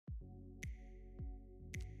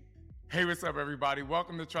Hey, what's up, everybody?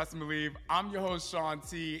 Welcome to Trust and Believe. I'm your host, Sean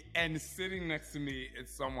T, and sitting next to me is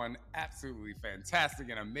someone absolutely fantastic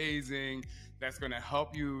and amazing that's going to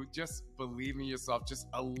help you just believe in yourself just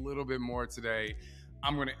a little bit more today.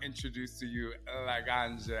 I'm going to introduce to you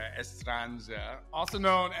Laganja Estranja, also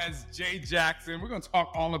known as Jay Jackson. We're going to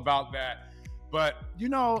talk all about that. But,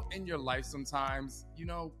 in your life sometimes you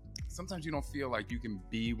don't feel like you can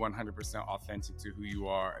be 100% authentic to who you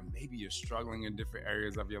are, and maybe you're struggling in different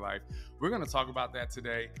areas of your life. We're going to talk about that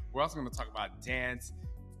today. We're also going to talk about dance,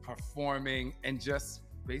 performing, and just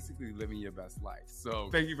basically living your best life. So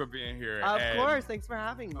thank you for being here. Of course. Thanks for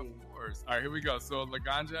having me. Of course. All right, here we go. So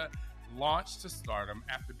Laganja launched to stardom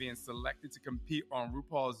after being selected to compete on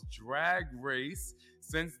RuPaul's Drag Race.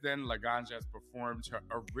 Since then, Laganja has performed her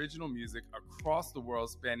original music across the world,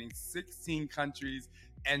 spanning 16 countries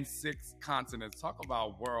and 6 continents. Talk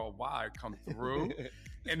about worldwide come through.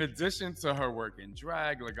 In addition to her work in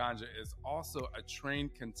drag, Laganja is also a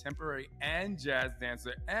trained contemporary and jazz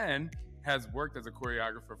dancer and has worked as a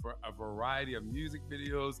choreographer for a variety of music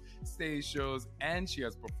videos, stage shows, and she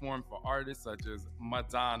has performed for artists such as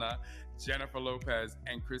Madonna, Jennifer Lopez,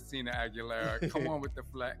 and Christina Aguilera. Come on with the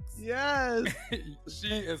flex. Yes. She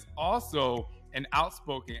is also an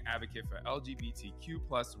outspoken advocate for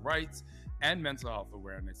LGBTQ+ rights and mental health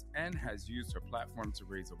awareness, and has used her platform to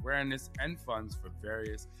raise awareness and funds for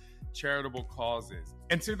various charitable causes.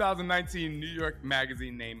 In 2019, New York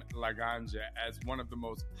Magazine named Laganja as one of the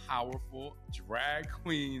most powerful drag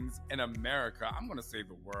queens in America. I'm going to say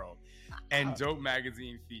the world. And Dope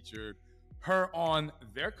Magazine featured her on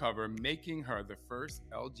their cover, making her the first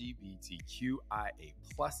LGBTQIA+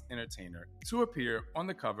 entertainer to appear on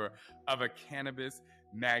the cover of a cannabis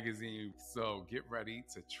magazine. So get ready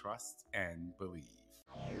to trust and believe.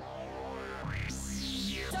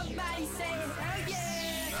 Somebody say hell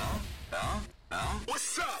yeah! No.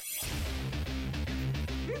 What's up?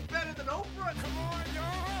 He's better than Oprah. Come on,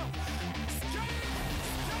 y'all.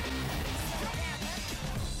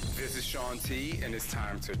 This is Sean T, and it's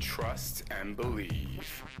time to trust and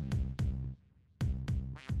believe.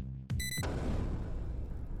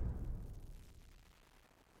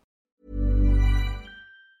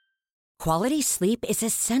 Quality sleep is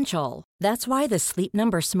essential. That's why the Sleep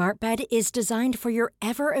Number Smart Bed is designed for your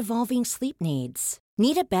ever-evolving sleep needs.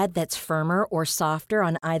 Need a bed that's firmer or softer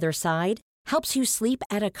on either side? Helps you sleep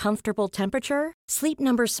at a comfortable temperature? Sleep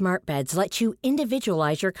Number Smart Beds let you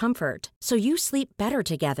individualize your comfort, so you sleep better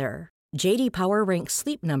together. J.D. Power ranks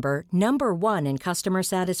Sleep Number number 1 in customer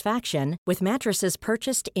satisfaction with mattresses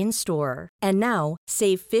purchased in-store. And now,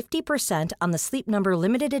 save 50% on the Sleep Number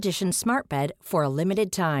Limited Edition Smart Bed for a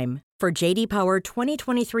limited time. For J.D. Power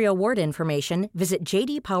 2023 award information, visit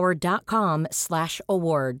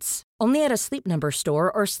jdpower.com/awards. Only at a Sleep Number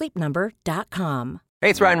store or sleepnumber.com. Hey,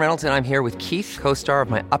 it's Ryan Reynolds, and I'm here with Keith, co-star of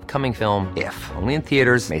my upcoming film, If, only in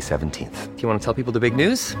theaters May 17th. Do you want to tell people the big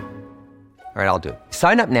news? All right, I'll do it.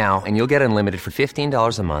 Sign up now and you'll get unlimited for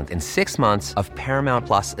 $15 a month and 6 months of Paramount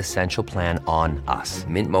Plus Essential Plan on us.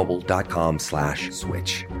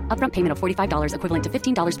 Mintmobile.com/switch. Upfront payment of $45 equivalent to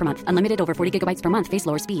 $15 per month. Unlimited over 40 gigabytes per month. Face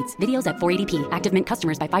lower speeds. Videos at 480p. Active Mint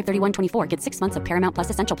customers by 531.24 get 6 months of Paramount Plus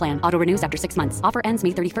Essential Plan. Auto renews after 6 months. Offer ends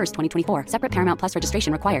May 31st, 2024. Separate Paramount Plus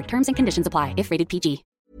registration required. Terms and conditions apply if rated PG.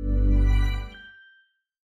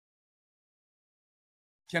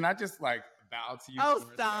 Can I just bow to you? Oh,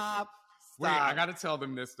 stop. Wait, I got to tell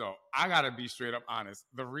them this, though. I got to be straight up honest.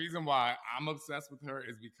 The reason why I'm obsessed with her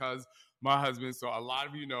is because my husband, so a lot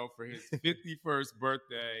of you know, for his 51st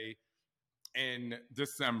birthday in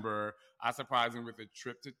December, I surprised him with a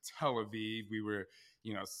trip to Tel Aviv. We were,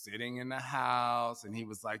 sitting in the house, and he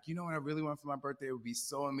was like, what I really want for my birthday? It would be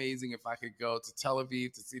so amazing if I could go to Tel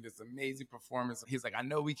Aviv to see this amazing performance. He's like, I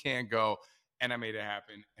know we can't go. And I made it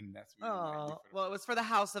happen, and that's what well, it was for the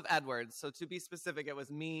House of Edwards. So to be specific, it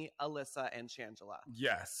was me, Alyssa, and Shangela.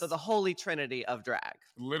 Yes. So the holy trinity of drag.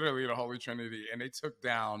 Literally the holy trinity. And they took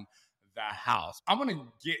down the house. I'm going to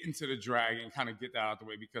get into the drag and kind of get that out the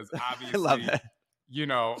way because obviously, I love it.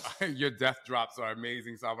 Your death drops are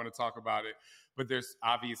amazing. So I want to talk about it. But there's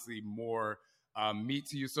obviously more meat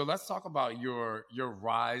to you. So let's talk about your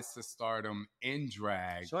rise to stardom in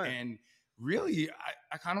drag. Sure. And really,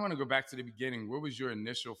 I kind of want to go back to the beginning. What was your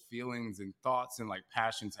initial feelings and thoughts and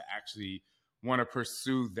passion to actually want to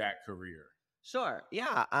pursue that career? Sure.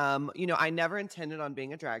 Yeah. I never intended on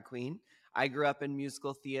being a drag queen. I grew up in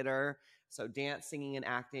musical theater. So dance, singing, and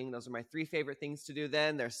acting, those are my 3 favorite things to do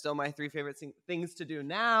then. They're still my 3 favorite things to do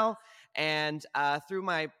now. And through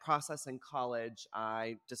my process in college,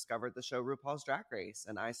 I discovered the show RuPaul's Drag Race.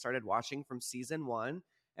 And I started watching from season 1.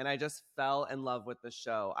 And I just fell in love with the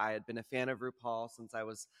show. I had been a fan of RuPaul since I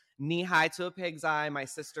was knee-high to a pig's eye. My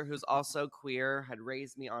sister, who's also queer, had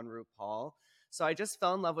raised me on RuPaul. So I just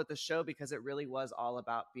fell in love with the show because it really was all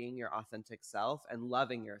about being your authentic self and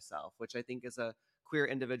loving yourself, which I think as a queer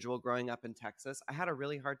individual growing up in Texas, I had a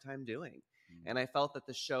really hard time doing. And I felt that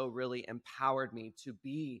the show really empowered me to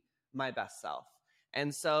be my best self.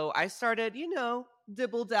 And so I started,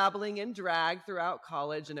 dibble dabbling in drag throughout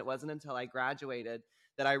college. And it wasn't until I graduated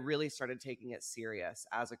that I really started taking it serious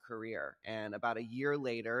as a career. And about a year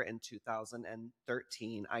later, in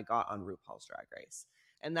 2013, I got on RuPaul's Drag Race.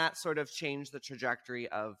 And that sort of changed the trajectory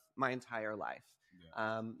of my entire life.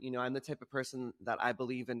 Yeah. I'm the type of person that I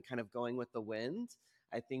believe in kind of going with the wind.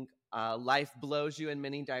 I think life blows you in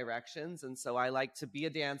many directions. And so I like to be a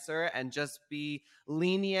dancer and just be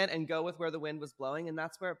lenient and go with where the wind was blowing. And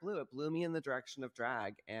that's where it blew. It blew me in the direction of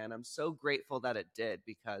drag. And I'm so grateful that it did,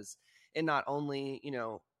 because it not only,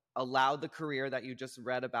 allowed the career that you just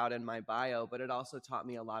read about in my bio, but it also taught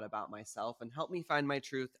me a lot about myself and helped me find my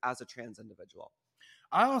truth as a trans individual.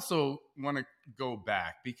 I also want to go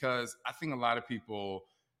back because I think a lot of people,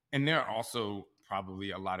 and there are also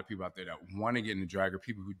probably a lot of people out there that want to get into drag, or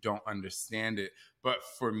people who don't understand it. But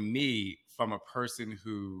for me, from a person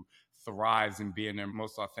who thrives in being their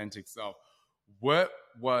most authentic self, what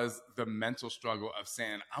was the mental struggle of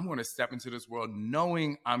saying, I'm going to step into this world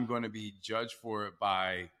knowing I'm going to be judged for it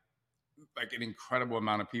by like an incredible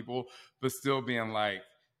amount of people, but still being like,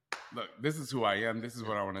 look, this is who I am. This is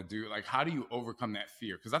what I want to do. Like, how do you overcome that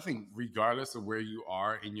fear? Because I think regardless of where you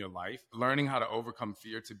are in your life, learning how to overcome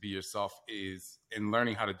fear to be yourself and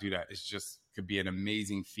learning how to do that is just could be an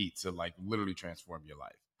amazing feat to like literally transform your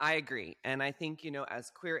life. I agree. And I think, as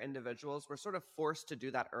queer individuals, we're sort of forced to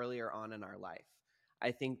do that earlier on in our life.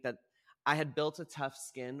 I think that I had built a tough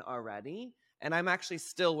skin already, and I'm actually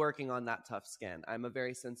still working on that tough skin. I'm a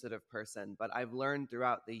very sensitive person, but I've learned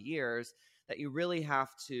throughout the years that you really have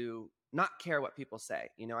to not care what people say.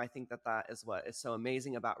 I think that is what is so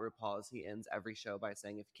amazing about RuPaul, is he ends every show by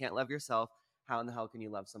saying, if you can't love yourself, how in the hell can you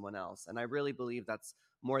love someone else? And I really believe that's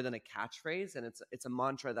more than a catchphrase, and it's a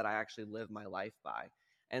mantra that I actually live my life by.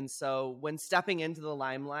 And so when stepping into the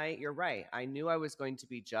limelight, you're right. I knew I was going to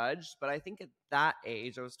be judged, but I think at that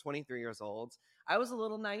age, I was 23 years old, I was a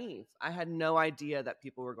little naive. I had no idea that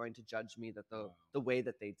people were going to judge me the way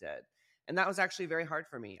that they did. And that was actually very hard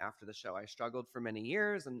for me after the show. I struggled for many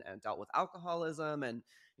years and dealt with alcoholism. And,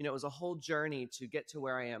 it was a whole journey to get to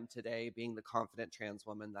where I am today, being the confident trans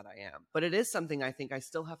woman that I am. But it is something I think I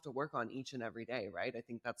still have to work on each and every day, right? I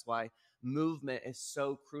think that's why movement is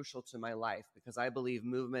so crucial to my life, because I believe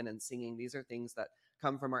movement and singing, these are things that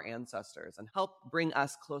come from our ancestors and help bring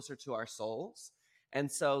us closer to our souls.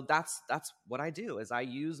 And so that's what I do, is I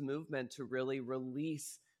use movement to really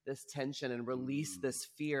release this tension and release this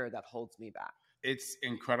fear that holds me back. It's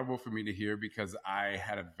incredible for me to hear, because I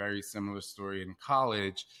had a very similar story in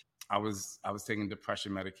college. I was taking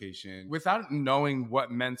depression medication without knowing what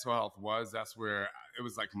mental health was. That's where it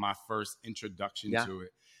was like my first introduction to it.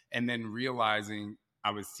 And then realizing I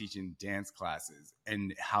was teaching dance classes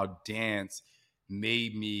and how dance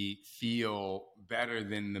made me feel better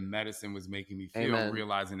than the medicine was making me feel. Amen.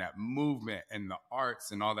 Realizing that movement and the arts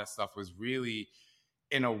and all that stuff was really,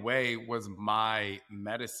 in a way, was my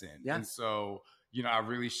medicine. Yeah. And so, I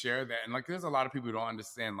really share that. And like, there's a lot of people who don't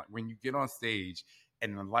understand, like when you get on stage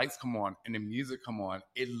and the lights come on and the music come on,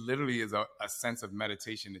 it literally is a sense of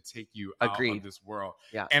meditation to take you out of this world.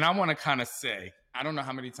 Yeah. And I want to kind of say, I don't know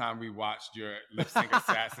how many times we watched your Lip Sync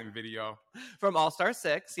Assassin video. From All-Star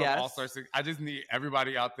 6, yes. All-Star 6. I just need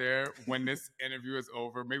everybody out there, when this interview is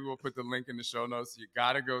over, maybe we'll put the link in the show notes. You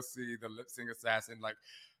got to go see the Lip Sync Assassin. Like,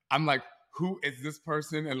 I'm like, who is this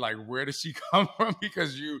person and like where does she come from?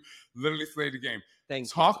 Because you literally slayed the game.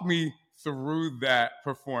 Talk me through that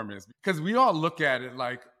performance, because we all look at it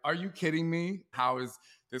like, are you kidding me? How is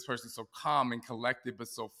this person so calm and collected but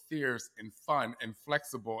so fierce and fun and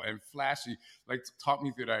flexible and flashy? Like, talk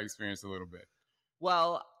me through that experience a little bit.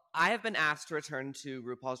 Well, I have been asked to return to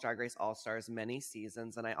RuPaul's Drag Race All-Stars many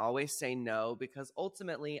seasons, and I always say no, because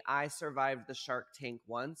ultimately I survived the Shark Tank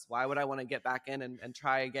once. Why would I want to get back in and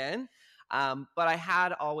try again? But I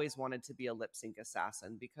had always wanted to be a lip sync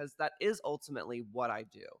assassin, because that is ultimately what I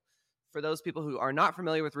do. For those people who are not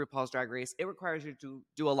familiar with RuPaul's Drag Race, it requires you to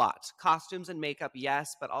do a lot. Costumes and makeup,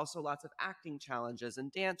 yes, but also lots of acting challenges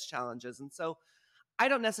and dance challenges. And so I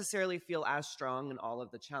don't necessarily feel as strong in all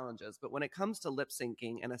of the challenges, but when it comes to lip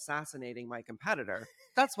syncing and assassinating my competitor,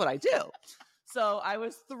 that's what I do. So I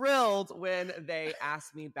was thrilled when they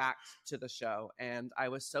asked me back to the show, and I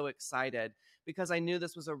was so excited because I knew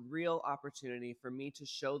this was a real opportunity for me to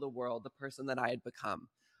show the world the person that I had become.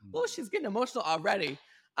 well, she's getting emotional already.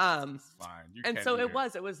 It's fine. You And can so do it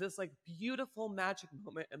was this like beautiful magic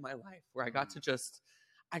moment in my life where I got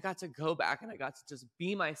to go back and I got to just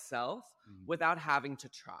be myself without having to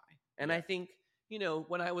try. And I think,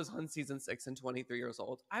 when I was on season 6 and 23 years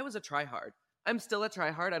old, I was a tryhard. I'm still a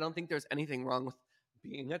tryhard. I don't think there's anything wrong with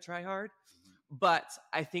being a tryhard. But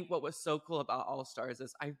I think what was so cool about All Stars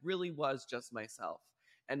is I really was just myself.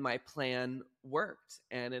 And my plan worked.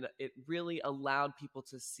 And it really allowed people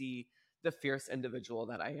to see the fierce individual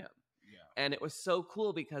that I am. Yeah. And it was so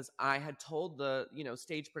cool because I had told the,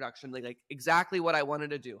 stage production, like exactly what I wanted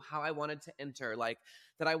to do, how I wanted to enter, like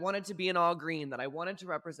that I wanted to be in all green, that I wanted to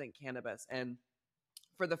represent cannabis. And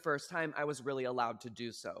for the first time, I was really allowed to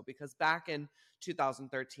do so because back in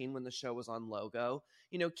 2013, when the show was on Logo,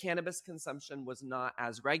 cannabis consumption was not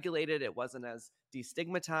as regulated. It wasn't as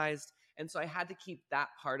destigmatized. And so I had to keep that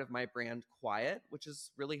part of my brand quiet, which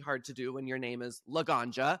is really hard to do when your name is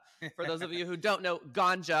Laganja. For those of you who don't know,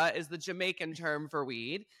 ganja is the Jamaican term for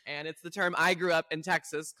weed. And it's the term I grew up in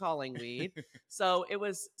Texas calling weed. So it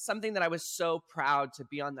was something that I was so proud to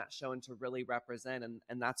be on that show and to really represent.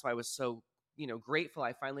 And that's why I was so grateful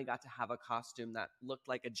I finally got to have a costume that looked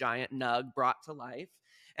like a giant nug brought to life.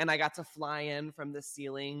 And I got to fly in from the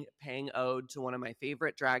ceiling paying ode to one of my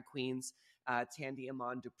favorite drag queens, Tandy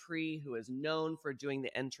Amon Dupree, who is known for doing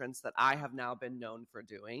the entrance that I have now been known for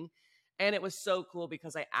doing. And it was so cool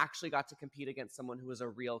because I actually got to compete against someone who was a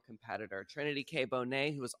real competitor. Trinity K.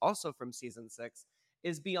 Bonet, who is also from season 6,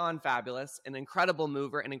 is beyond fabulous, an incredible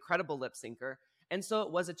mover, an incredible lip syncer. And so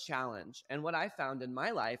it was a challenge. And what I found in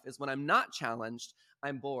my life is when I'm not challenged,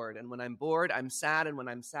 I'm bored. And when I'm bored, I'm sad. And when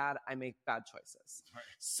I'm sad, I make bad choices. Right.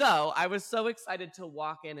 So I was so excited to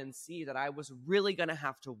walk in and see that I was really going to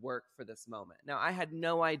have to work for this moment. Now, I had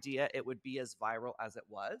no idea it would be as viral as it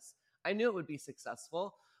was. I knew it would be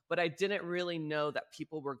successful, but I didn't really know that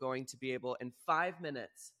people were going to be able in 5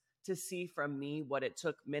 minutes to see from me what it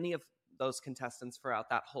took many of those contestants throughout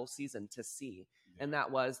that whole season to see. Yeah. And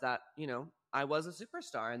that was that, I was a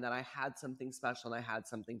superstar and that I had something special and I had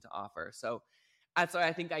something to offer. So that's why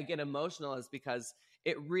I think I get emotional, is because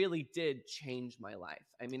it really did change my life.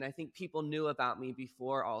 I mean, I think people knew about me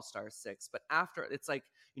before All Star 6, but after, it's like,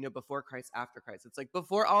 before Christ, after Christ. It's like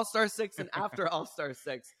before All Star 6 and after All Star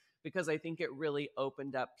 6, because I think it really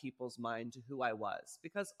opened up people's mind to who I was.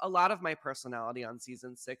 Because a lot of my personality on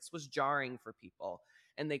season 6 was jarring for people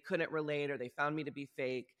and they couldn't relate or they found me to be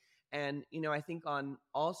fake. And, I think on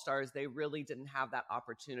All Stars, they really didn't have that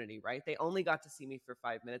opportunity, right? They only got to see me for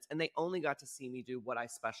 5 minutes and they only got to see me do what I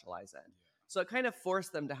specialize in. Yeah. So it kind of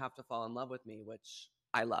forced them to have to fall in love with me, which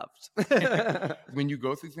I loved. When you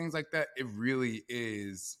go through things like that, it really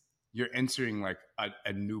is, you're entering like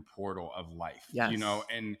a new portal of life, yes.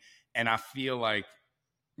 And I feel like,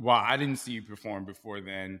 while I didn't see you perform before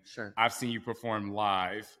then, sure, I've seen you perform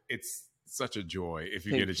live. It's such a joy if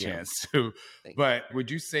you Thank get a you. chance to. Thank but you. Would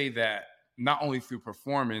you say that not only through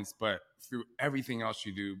performance, but through everything else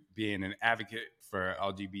you do, being an advocate for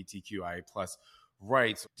LGBTQIA+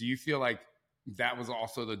 rights, do you feel like that was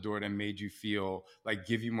also the door that made you feel like,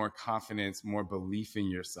 give you more confidence, more belief in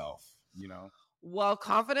yourself, Well,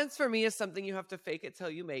 confidence for me is something you have to fake it till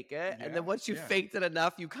you make it. Yeah, and then once you've faked it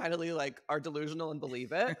enough, you kind of are delusional and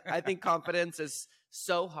believe it. I think confidence is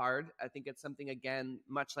so hard. I think it's something, again,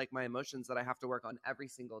 much like my emotions, that I have to work on every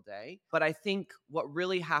single day. But I think what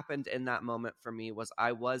really happened in that moment for me was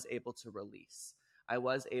I was able to release. I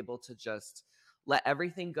was able to just let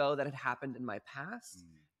everything go that had happened in my past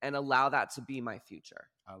and allow that to be my future.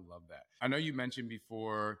 I love that. I know you mentioned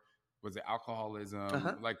before, was it alcoholism?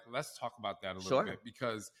 Uh-huh. Like, let's talk about that a little Sure. bit,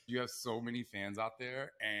 because you have so many fans out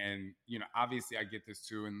there. And, obviously I get this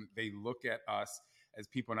too. And they look at us as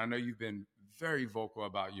people. And I know you've been very vocal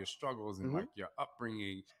about your struggles and like your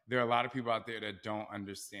upbringing. There are a lot of people out there that don't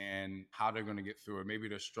understand how they're going to get through it. Maybe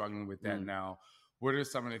they're struggling with that now. What are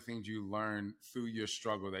some of the things you learned through your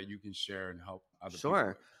struggle that you can share and help other people?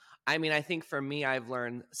 Sure. I mean, I think for me, I've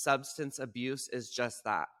learned substance abuse is just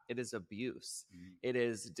that. It is abuse. It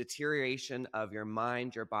is deterioration of your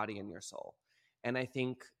mind, your body, and your soul. And I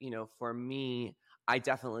think, for me, I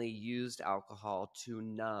definitely used alcohol to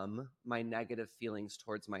numb my negative feelings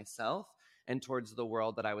towards myself and towards the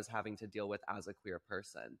world that I was having to deal with as a queer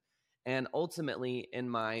person. And ultimately, in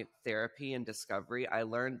my therapy and discovery, I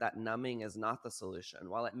learned that numbing is not the solution.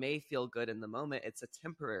 While it may feel good in the moment, it's a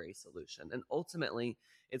temporary solution. And ultimately,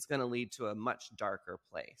 it's going to lead to a much darker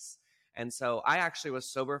place. And so I actually was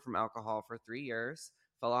sober from alcohol for 3 years,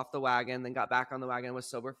 fell off the wagon, then got back on the wagon, was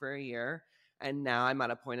sober for a year. And now I'm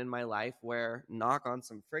at a point in my life where, knock on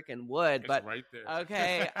some freaking wood, It's but right there.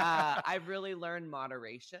 okay, I've really learned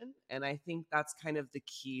moderation. And I think that's kind of the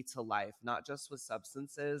key to life, not just with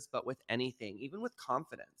substances, but with anything, even with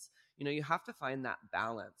confidence. You have to find that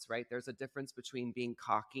balance, right? There's a difference between being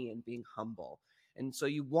cocky and being humble. And so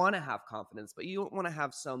you want to have confidence, but you don't want to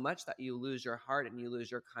have so much that you lose your heart and you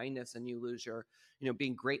lose your kindness and you lose your,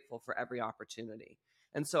 being grateful for every opportunity.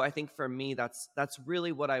 And so I think for me, that's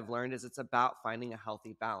really what I've learned is it's about finding a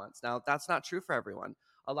healthy balance. Now, that's not true for everyone.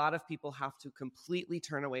 A lot of people have to completely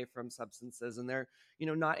turn away from substances and they're,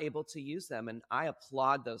 not able to use them. And I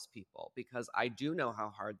applaud those people because I do know how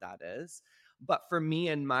hard that is. But for me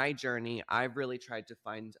and my journey, I've really tried to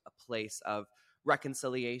find a place of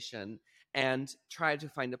reconciliation and try to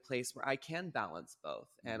find a place where I can balance both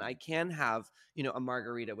and I can have, a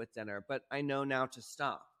margarita with dinner, but I know now to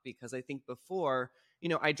stop because I think before,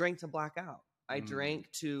 I drank to black out. I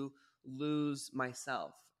drank to lose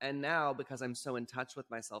myself. And now, because I'm so in touch with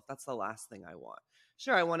myself, that's the last thing I want.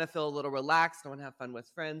 Sure, I want to feel a little relaxed. I want to have fun with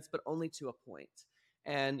friends, but only to a point.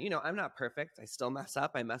 And, I'm not perfect. I still mess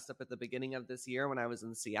up. I messed up at the beginning of this year when I was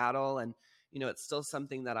in Seattle. And, it's still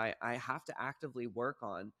something that I have to actively work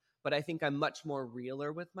on. But I think I'm much more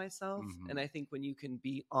realer with myself. And I think when you can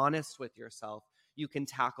be honest with yourself, you can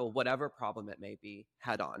tackle whatever problem it may be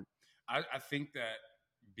head on. I think that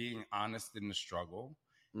being honest in the struggle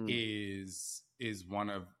is one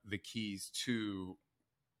of the keys to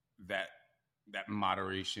that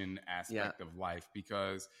moderation aspect of life,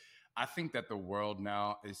 because I think that the world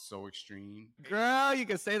now is so extreme. Girl, you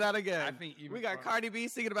can say that again. I think even we got Cardi B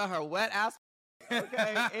singing about her wet ass.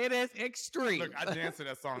 Okay, it is extreme. Look, I danced to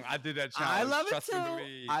that song. I did that challenge. I love it Trust too. and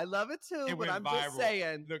believe. I love it too. It but I'm went just viral.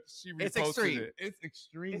 saying, Look, she reposted it's extreme. it. It's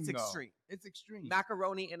extreme. It's though. extreme. It's extreme.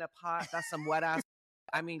 Macaroni in a pot. That's some wet ass.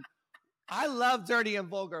 I mean, I love dirty and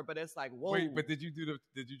vulgar, but it's like, whoa. Wait, but did you do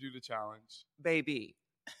the challenge, baby?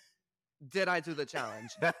 Did I do the challenge?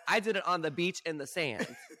 I did it on the beach in the sand.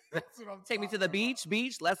 That's what I'm Take me to the talking about.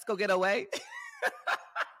 beach. Let's go get away.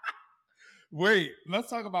 Wait, let's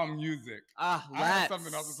talk about music. I have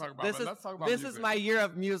something else to talk about. Let's talk about this music. is my year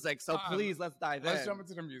of music, so please let's dive in. Let's jump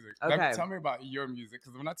into the music. Okay. Tell me about your music,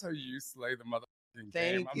 because when I tell you you slay the motherfucking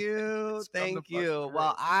game, Thank you.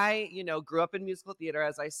 Well, I, grew up in musical theater,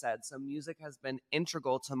 as I said, so music has been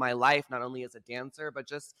integral to my life, not only as a dancer, but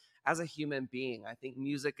just as a human being. I think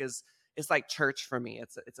music is like church for me.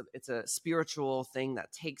 It's a spiritual thing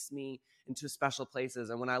that takes me into special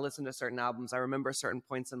places. And when I listen to certain albums, I remember certain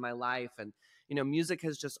points in my life. And, music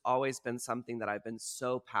has just always been something that I've been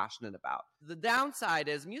so passionate about. The downside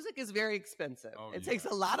is music is very expensive. It takes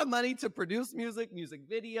a lot of money to produce music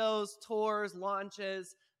videos, tours,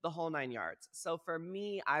 launches, the whole 9 yards. So for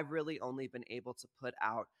me, I've really only been able to put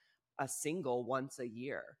out a single once a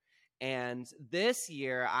year. And this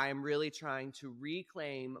year, I'm really trying to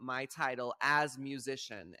reclaim my title as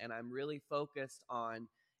musician. And I'm really focused on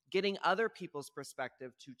getting other people's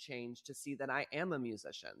perspective to change to see that I am a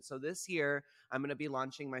musician. So this year, I'm going to be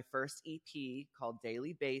launching my first EP called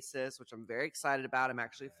Daily Basis, which I'm very excited about. I'm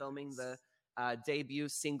actually filming the debut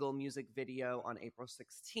single music video on April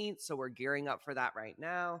 16th. So we're gearing up for that right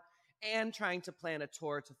now. And trying to plan a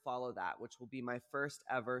tour to follow that, which will be my first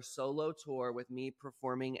ever solo tour with me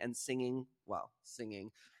performing and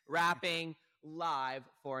rapping live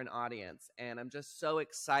for an audience. And I'm just so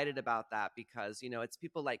excited about that because, it's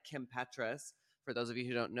people like Kim Petras. For those of you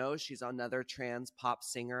who don't know, she's another trans pop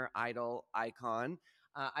singer, idol, icon.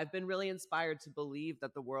 I've been really inspired to believe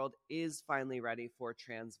that the world is finally ready for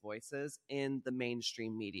trans voices in the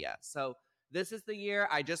mainstream media. So this is the year.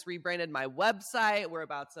 I just rebranded my website. We're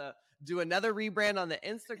about to do another rebrand on the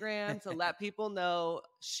Instagram to let people know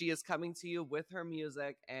she is coming to you with her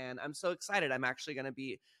music. And I'm so excited. I'm actually going to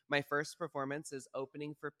be, my first performance is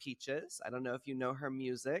opening for Peaches. I don't know if you know her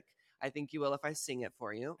music. I think you will if I sing it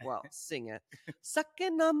for you. Well, sing it.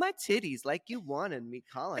 Sucking on my titties like you wanted me,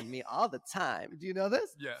 calling me all the time. Do you know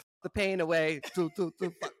this? Yeah. The pain away. Fuck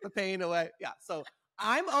the pain away. Yeah. So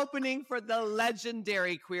I'm opening for the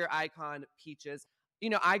legendary queer icon Peaches.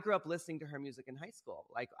 I grew up listening to her music in high school.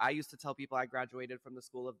 Like, I used to tell people I graduated from the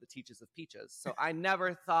School of the Teachers of Peaches. So I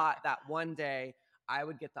never thought that one day I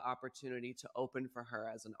would get the opportunity to open for her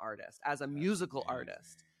as an artist, as a musical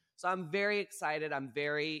artist. So I'm very excited. I'm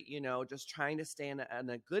very, just trying to stay in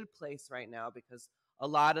a good place right now because a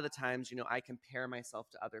lot of the times, I compare myself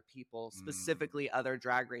to other people, specifically other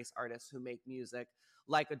Drag Race artists who make music,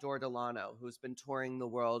 like Adore Delano, who's been touring the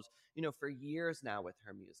world, for years now with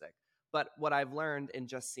her music. But what I've learned in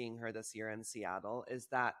just seeing her this year in Seattle is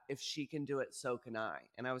that if she can do it, so can I.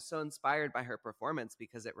 And I was so inspired by her performance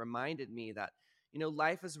because it reminded me that,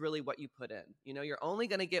 life is really what you put in. You're only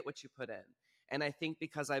going to get what you put in. And I think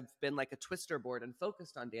because I've been like a twister board and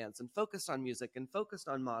focused on dance and focused on music and focused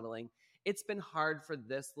on modeling, it's been hard for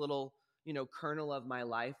this little, kernel of my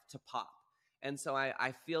life to pop. And so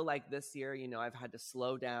I feel like this year, I've had to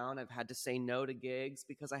slow down. I've had to say no to gigs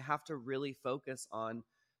because I have to really focus on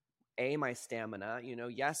my stamina.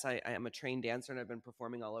 Yes, I am a trained dancer and I've been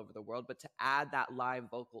performing all over the world, but to add that live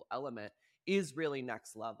vocal element is really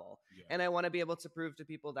next level. Yeah. And I want to be able to prove to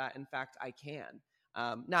people that, in fact, I can.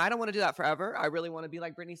 Now, I don't want to do that forever. I really want to be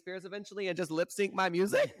like Britney Spears eventually and just lip sync my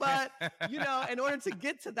music. But, in order to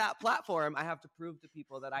get to that platform, I have to prove to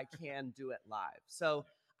people that I can do it live. So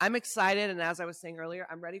I'm excited. And as I was saying earlier,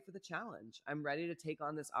 I'm ready for the challenge. I'm ready to take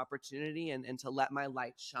on this opportunity and to let my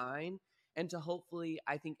light shine and to hopefully,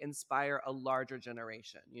 I think, inspire a larger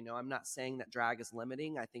generation. I'm not saying that drag is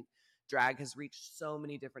limiting. I think drag has reached so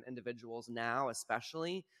many different individuals now,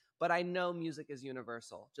 especially. But I know music is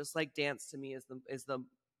universal, just like dance to me is the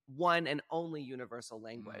one and only universal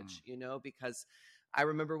language, because I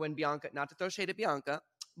remember when Bianca, not to throw shade at Bianca,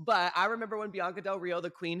 but I remember when Bianca Del Rio,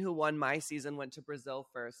 the queen who won my season, went to Brazil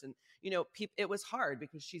first. And, it was hard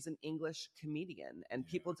because she's an English comedian and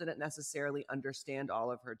people didn't necessarily understand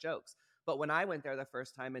all of her jokes. But when I went there the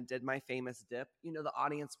first time and did my famous dip, the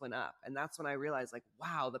audience went up. And that's when I realized, like,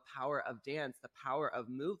 wow, the power of dance, the power of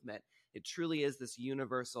movement, it truly is this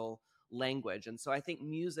universal language. And so I think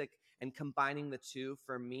music and combining the two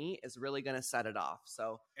for me is really going to set it off.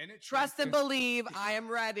 So trust and believe I am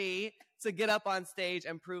ready to get up on stage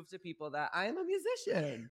and prove to people that I am a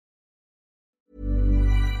musician.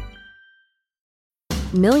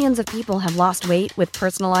 Millions of people have lost weight with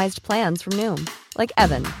personalized plans from Noom. Like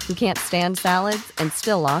Evan, who can't stand salads and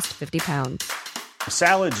still lost 50 pounds.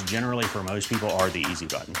 Salads generally for most people are the easy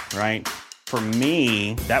button, right? For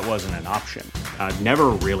me, that wasn't an option. I never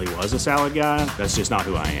really was a salad guy. That's just not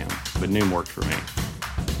who I am. But Noom worked for me.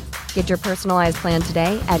 Get your personalized plan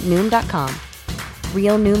today at Noom.com.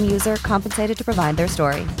 Real Noom user compensated to provide their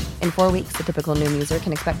story. In 4 weeks, the typical Noom user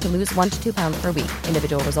can expect to lose 1 to 2 pounds per week.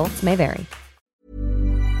 Individual results may vary.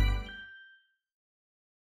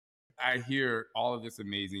 I hear all of this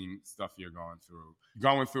amazing stuff you're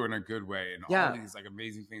going through in a good way, and all of these like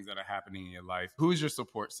amazing things that are happening in your life. Who's your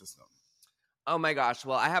support system? Oh my gosh.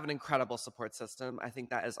 Well, I have an incredible support system. I think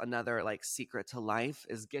that is another like secret to life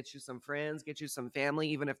is get you some friends, get you some family,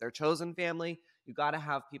 even if they're chosen family. You got to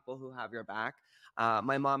have people who have your back.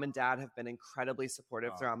 My mom and dad have been incredibly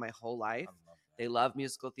supportive throughout my whole life. They love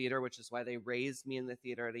musical theater, which is why they raised me in the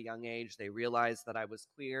theater at a young age. They realized that I was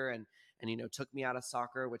queer and took me out of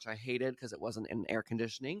soccer, which I hated because it wasn't in air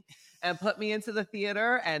conditioning, and put me into the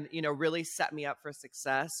theater and, really set me up for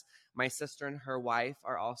success. My sister and her wife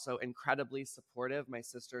are also incredibly supportive. My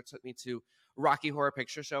sister took me to Rocky Horror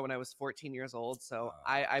Picture Show when I was 14 years old. So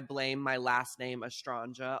I blame my last name,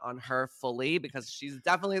 Estranja, on her fully because she's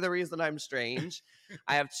definitely the reason I'm strange.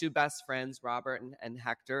 I have 2 best friends, Robert and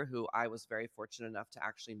Hector, who I was very fortunate enough to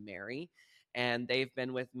actually marry. And they've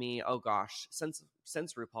been with me,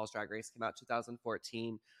 since RuPaul's Drag Race came out,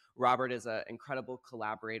 2014. Robert is an incredible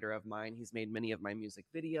collaborator of mine. He's made many of my music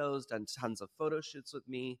videos, done tons of photo shoots with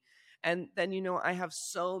me. And then, I have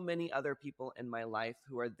so many other people in my life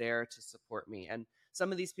who are there to support me. And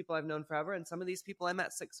some of these people I've known forever, and some of these people I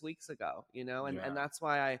met 6 weeks ago, and that's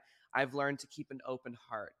why I've learned to keep an open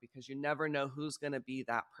heart because you never know who's going to be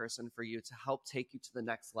that person for you to help take you to the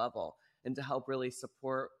next level and to help really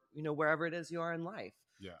support, wherever it is you are in life.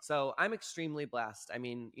 Yeah. So I'm extremely blessed. I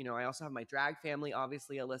mean, I also have my drag family,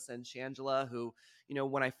 obviously Alyssa and Shangela, who,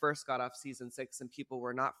 when I first got off season 6 and people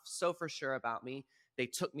were not so for sure about me, they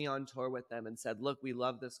took me on tour with them and said, look, we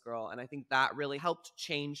love this girl. And I think that really helped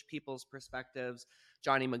change people's perspectives.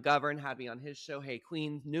 Johnny McGovern had me on his show, Hey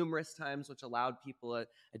Queen, numerous times, which allowed people a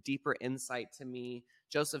deeper insight to me.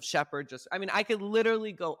 Joseph Shepard, I could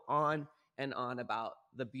literally go on and on about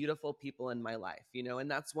the beautiful people in my life, and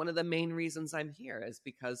that's one of the main reasons I'm here is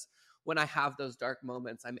because when I have those dark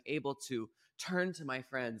moments, I'm able to turn to my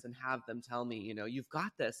friends and have them tell me, you've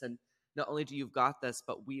got this. And not only do you've got this,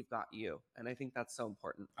 but we've got you. And I think that's so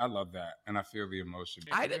important. I love that. And I feel the emotion.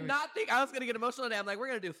 I did not think I was going to get emotional today. I'm like, we're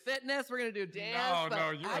going to do fitness. We're going to do dance.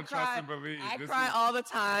 No, you're going to trust and believe. I cry all the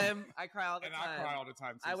time. I cry all the time. I cry all the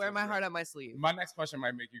time, too. I wear my heart on my sleeve. My next question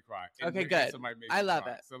might make you cry. Okay, good. I love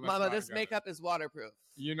it. So Mama, this makeup is waterproof.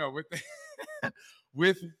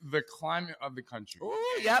 With the climate of the country.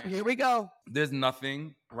 Ooh, yep, here we go. There's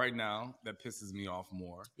nothing right now that pisses me off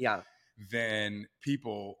more than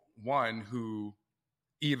people, one, who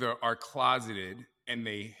either are closeted and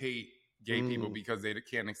they hate gay people because they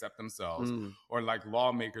can't accept themselves, or like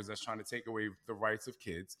lawmakers that's trying to take away the rights of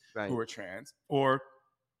kids who are trans, or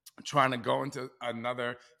trying to go into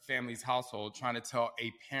another family's household, trying to tell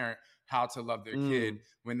a parent how to love their kid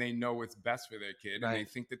when they know what's best for their kid and they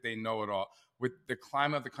think that they know it all. With the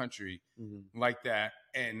climate of the country like that,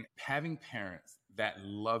 and having parents that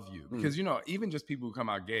love you, because you know, even just people who come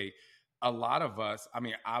out gay, a lot of us, I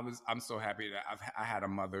mean, I'm so happy that I had a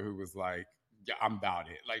mother who was like, yeah, I'm about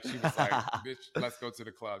it. Like, she was like, bitch, let's go to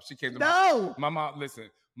the club. She came to my mom.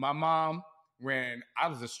 Listen, my mom, when I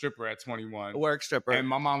was a stripper at 21, work stripper, and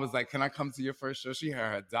my mom was like, can I come to your first show? She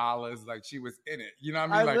had her dollars, like she was in it. You know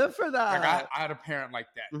what I mean? I live for that. Like I had a parent like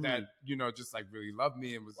that, that, you know, just like really loved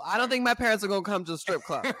me and was. I don't think my parents are going to come to a strip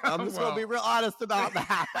club. I'm just going to be real honest about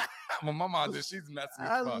that. Well, my mom did. She's messy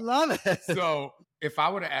as fuck. I love it. So if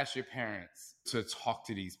I were to ask your parents to talk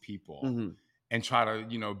to these people and try to,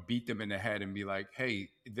 you know, beat them in the head and be like, hey,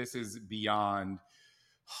 this is beyond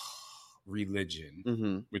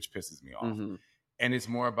religion, which pisses me off. And it's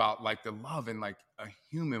more about like the love and like a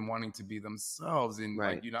human wanting to be themselves. And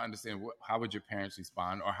like, you don't understand how would your parents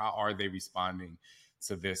respond, or how are they responding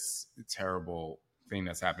to this terrible thing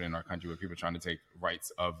that's happening in our country with people trying to take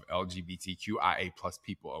rights of LGBTQIA plus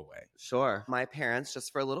people away? Sure. My parents,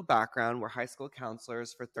 just for a little background, were high school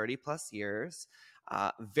counselors for 30 plus years.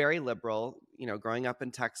 Very liberal, you know, growing up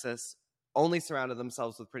in Texas, only surrounded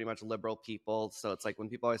themselves with pretty much liberal people. So it's like when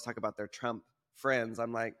people always talk about their Trump friends,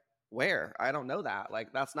 I'm like, where? I don't know that.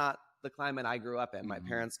 Like, that's not the climate I grew up in. My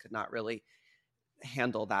parents could not really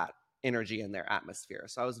handle that energy in their atmosphere.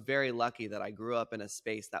 So I was very lucky that I grew up in a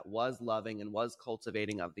space that was loving and was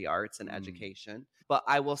cultivating of the arts and education. But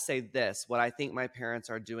I will say this, what I think my parents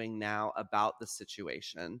are doing now about the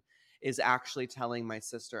situation is actually telling my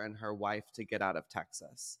sister and her wife to get out of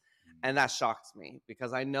Texas. And that shocks me,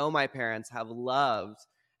 because I know my parents have loved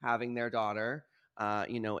having their daughter,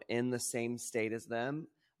 you know, in the same state as them.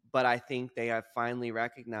 But I think they have finally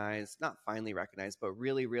recognized, not finally recognized, but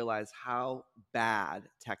really realized how bad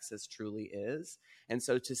Texas truly is. And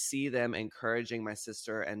so to see them encouraging my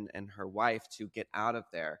sister and her wife to get out of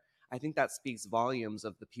there, I think that speaks volumes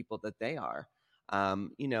of the people that they are.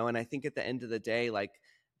 You know, and I think at the end of the day, like,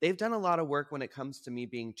 they've done a lot of work when it comes to me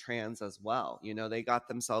being trans as well. You know, they got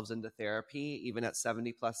themselves into therapy even at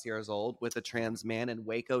 70 plus years old with a trans man in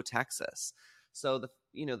Waco, Texas. So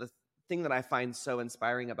the thing that I find so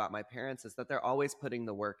inspiring about my parents is that they're always putting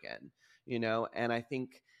the work in, you know, and I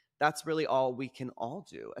think that's really all we can all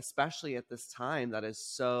do, especially at this time that is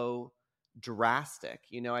so drastic.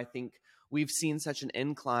 You know, I think we've seen such an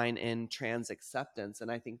incline in trans acceptance,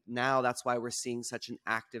 and I think now that's why we're seeing such an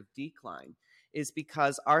active decline, is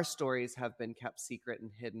because our stories have been kept secret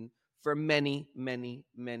and hidden for many, many,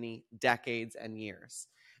 many decades and years.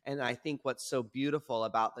 And I think what's so beautiful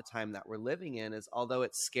about the time that we're living in is, although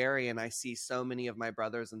it's scary and I see so many of my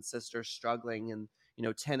brothers and sisters struggling in, you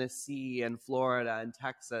know, Tennessee and Florida and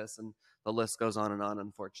Texas, and the list goes on and on,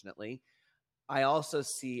 unfortunately, I also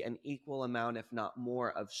see an equal amount, if not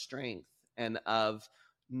more, of strength and of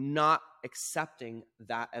not accepting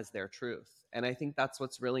that as their truth. And I think that's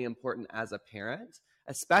what's really important as a parent,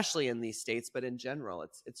 especially in these states, but in general,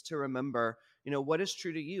 it's to remember, you know, what is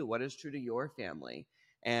true to you, what is true to your family.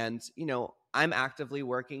 And, you know, I'm actively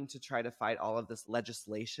working to try to fight all of this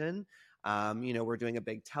legislation. You know, we're doing a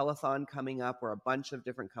big telethon coming up where a bunch of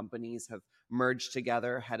different companies have merged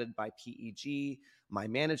together, headed by PEG, my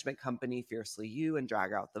management company, Fiercely You, and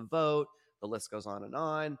Drag Out the Vote. The list goes on and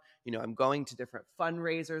on. You know, I'm going to different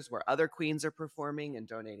fundraisers where other queens are performing and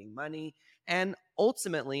donating money. And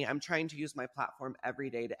ultimately, I'm trying to use my platform every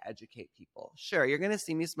day to educate people. Sure, you're going to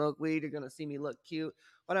see me smoke weed, you're going to see me look cute,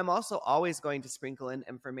 but I'm also always going to sprinkle in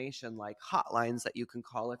information like hotlines that you can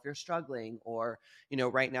call if you're struggling. Or, you know,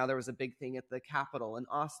 right now there was a big thing at the Capitol in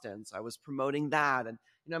Austin, so I was promoting that. And,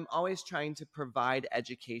 you know, I'm always trying to provide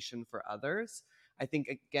education for others. I think,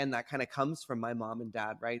 again, that kind of comes from my mom and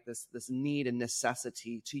dad, right? This need and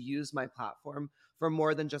necessity to use my platform for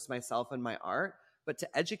more than just myself and my art, but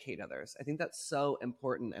to educate others. I think that's so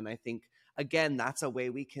important. And I think, again, that's a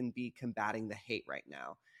way we can be combating the hate right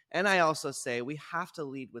now. And I also say we have to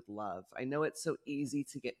lead with love. I know it's so easy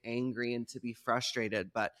to get angry and to be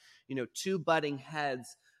frustrated, but, you know, two butting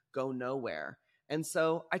heads go nowhere. And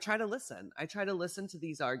so I try to listen. I try to listen to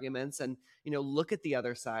these arguments and, you know, look at the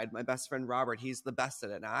other side. My best friend, Robert, he's the best at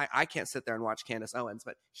it. Now, I can't sit there and watch Candace Owens,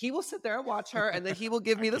 but he will sit there and watch her, and then he will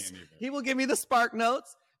give me this. He will give me the spark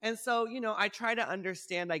notes. And so, you know, I try to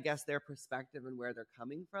understand, I guess, their perspective and where they're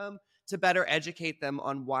coming from to better educate them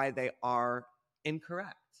on why they are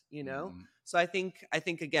incorrect, you know? So I think,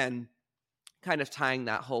 again, kind of tying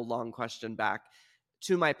that whole long question back,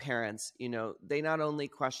 to my parents, you know, they not only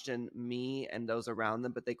question me and those around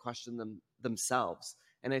them, but they question themselves.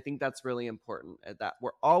 And I think that's really important, that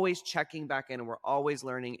we're always checking back in and we're always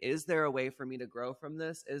learning, is there a way for me to grow from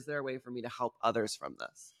this? Is there a way for me to help others from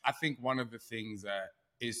this? I think one of the things that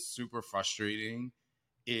is super frustrating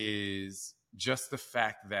is just the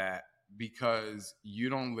fact that because you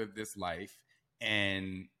don't live this life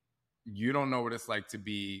and you don't know what it's like to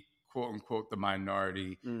be quote unquote the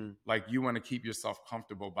minority, like you want to keep yourself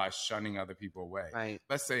comfortable by shunning other people away. Right.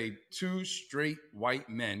 Let's say two straight white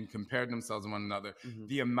men compared themselves to one another.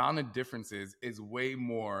 The amount of differences is way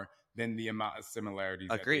more than the amount of similarities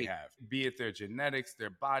that they have, be it their genetics, their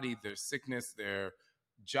body, their sickness, their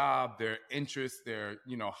job, their interests, their,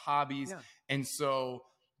 you know, hobbies. And so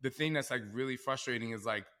the thing that's like really frustrating is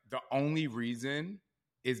like the only reason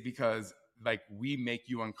is because like we make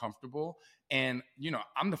you uncomfortable. And, you know,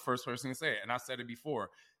 I'm the first person to say it. And I said it before,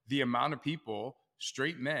 the amount of people,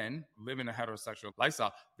 straight men living a heterosexual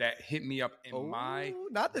lifestyle that hit me up in my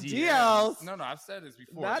not the DMs. DLs. No, I've said this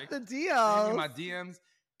before. Not the They hit me DLs. in my DMs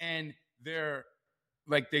and they're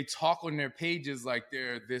like, they talk on their pages like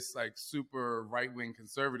they're this like super right-wing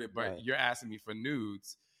conservative, but you're asking me for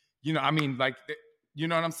nudes. You know, I mean, like, you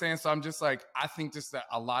know what I'm saying? So I'm just like, I think just that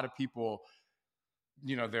a lot of people,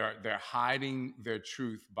 you know, they're hiding their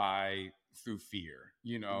truth through fear,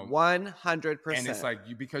 you know, 100%. and it's like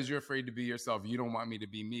because you're afraid to be yourself, you don't want me to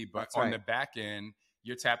be me, but on the back end,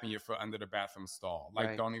 you're tapping your foot under the bathroom stall.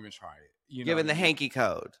 Like, don't even try it. You know, giving the hanky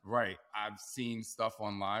code. Right. I've seen stuff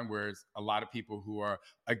online where it's a lot of people who are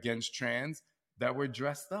against trans that were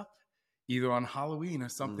dressed up either on Halloween or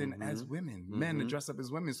something as women, men to dress up as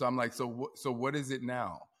women. So I'm like, so what is it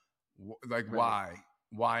now? Like,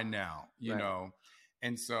 why now? You know?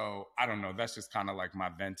 And so, I don't know, that's just kind of like my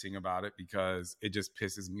venting about it because it just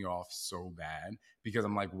pisses me off so bad because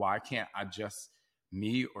I'm like, why can't I just,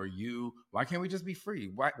 me or you, why can't we just be free?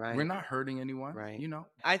 Why we're not hurting anyone, you know?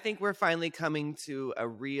 I think we're finally coming to a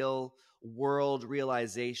real world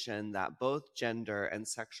realization that both gender and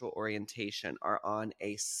sexual orientation are on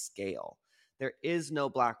a scale. There is no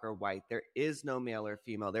black or white. There is no male or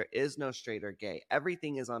female. There is no straight or gay.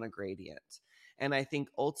 Everything is on a gradient. And I think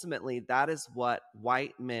ultimately that is what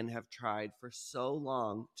white men have tried for so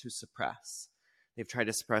long to suppress. They've tried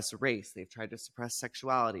to suppress race. They've tried to suppress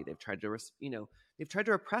sexuality. They've tried to, they've tried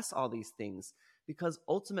to repress all these things because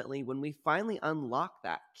ultimately when we finally unlock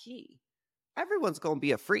that key, everyone's going to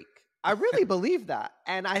be a freak. I really believe that.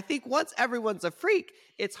 And I think once everyone's a freak,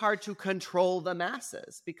 it's hard to control the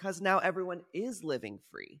masses because now everyone is living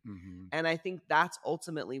free. And I think that's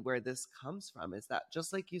ultimately where this comes from, is that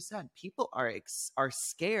just like you said, people are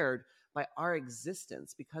scared by our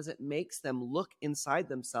existence because it makes them look inside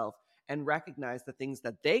themselves and recognize the things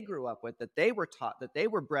that they grew up with, that they were taught, that they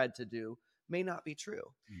were bred to do may not be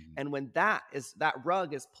true. And when that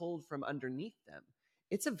rug is pulled from underneath them,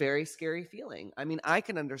 it's a very scary feeling. I mean, I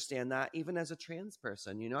can understand that even as a trans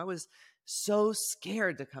person. You know, I was so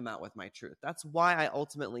scared to come out with my truth. That's why I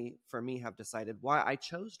ultimately, for me, have decided why I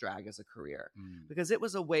chose drag as a career, because it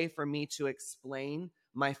was a way for me to explain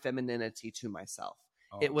my femininity to myself.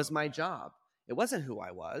 It was my job. It wasn't who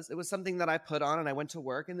I was. It was something that I put on and I went to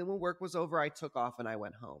work. And then when work was over, I took off and I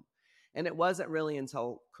went home. And it wasn't really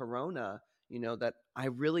until Corona, you know, that I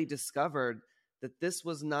really discovered that this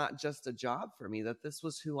was not just a job for me, that this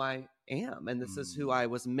was who I am and this is who I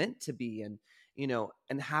was meant to be. And, you know,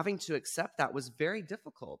 and having to accept that was very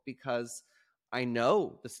difficult because I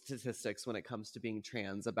know the statistics when it comes to being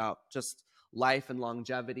trans about just life and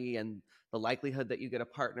longevity and the likelihood that you get a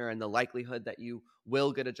partner and the likelihood that you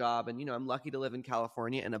will get a job. And, you know, I'm lucky to live in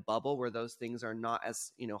California in a bubble where those things are not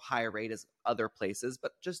as, you know, high a rate as other places.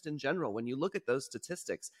 But just in general, when you look at those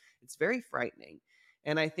statistics, it's very frightening.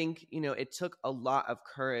 And I think, you know, it took a lot of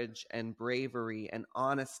courage and bravery and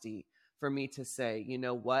honesty for me to say, you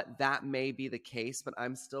know what, that may be the case, but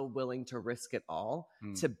I'm still willing to risk it all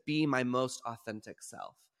to be my most authentic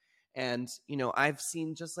self. And, you know, I've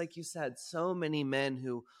seen, just like you said, so many men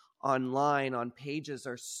who online on pages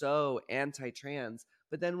are so anti-trans,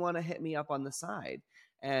 but then want to hit me up on the side.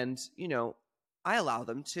 And, you know, I allow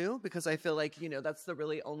them to, because I feel like, you know, that's the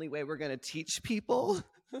really only way we're going to teach people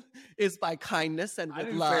is by kindness and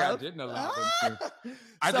with love. I didn't allow them to.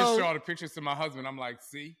 I just show all the pictures to my husband. I'm like,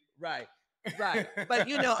 see? Right. But,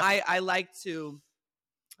 you know, I like to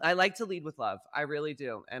lead with love. I really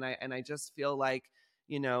do. And I just feel like,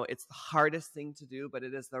 you know, it's the hardest thing to do, but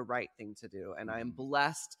it is the right thing to do. And I'm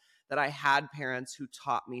blessed that I had parents who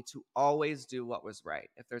taught me to always do what was right.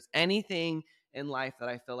 If there's anything in life that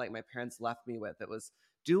I feel like my parents left me with, it was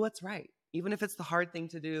do what's right. Even if it's the hard thing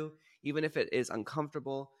to do, even if it is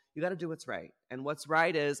uncomfortable, you got to do what's right. And what's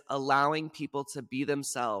right is allowing people to be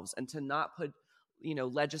themselves and to not put,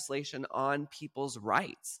 legislation on people's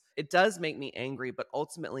rights. It does make me angry, but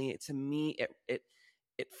ultimately, to me, it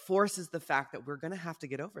forces the fact that we're going to have to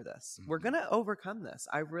get over this. We're going to overcome this.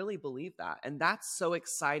 I really believe that. And that's so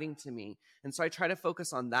exciting to me. And so I try to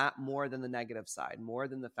focus on that more than the negative side, more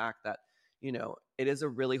than the fact that, it is a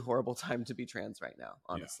really horrible time to be trans right now,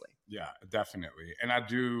 honestly. Yeah, definitely. And I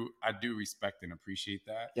do respect and appreciate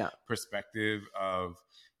that perspective of,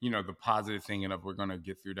 the positive thing and of we're going to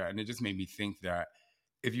get through that. And it just made me think that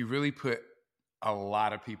if you really put a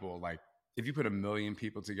lot of people, like if you put 1 million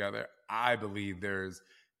people together, I believe there's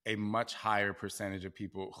a much higher percentage of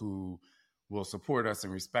people who will support us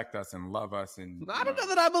and respect us and love us. And I don't know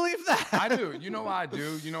that I believe that. I do. You know why I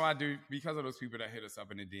do? I do because of those people that hit us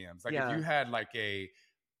up in the DMs. Like if you had like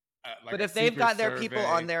but if they've got their people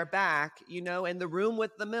on their back, in the room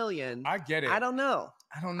with the million, I get it. I don't know.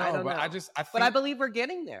 But I think, but I believe we're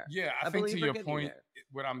getting there. Yeah, I think to your point,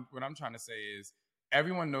 what I'm trying to say is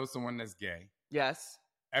everyone knows someone that's gay. Yes.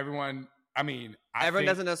 Everyone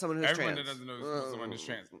doesn't know someone who's trans. Everyone doesn't know someone who's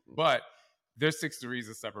trans. But there's 6 degrees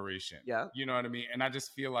of separation. Yeah. You know what I mean? And I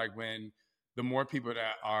just feel like when the more people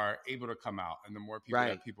that are able to come out and the more people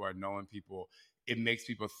that people are knowing people, it makes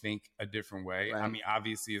people think a different way. Right. I mean,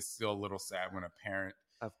 obviously it's still a little sad when a parent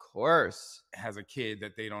of course has a kid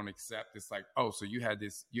that they don't accept. It's like, oh, so you had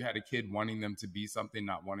a kid wanting them to be something,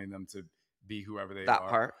 not wanting them to be whoever they are. That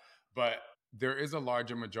part. But there is a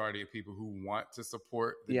larger majority of people who want to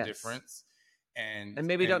support the difference. And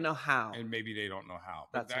maybe don't know how. And maybe they don't know how.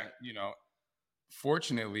 But that's right.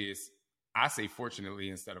 Fortunately, I say fortunately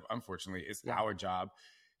instead of unfortunately, it's our job.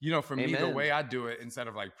 For me, the way I do it, instead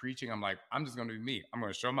of like preaching, I'm like, I'm just going to be me. I'm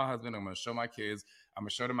going to show my husband. I'm going to show my kids. I'm going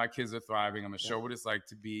to show that my kids are thriving. I'm going to show what it's like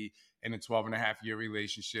to be in a 12-and-a-half-year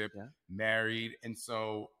relationship, married. And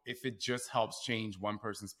so if it just helps change one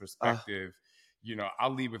person's perspective,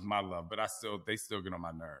 I'll lead with my love, but they still get on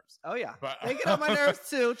my nerves. Oh yeah. But they get on my nerves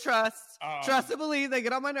too. Trust and believe. They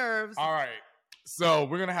get on my nerves. All right. So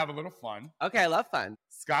we're going to have a little fun. Okay. I love fun.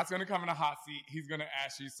 Scott's going to come in a hot seat. He's going to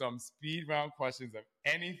ask you some speed round questions of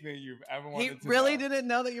anything you've ever wanted to know. He really didn't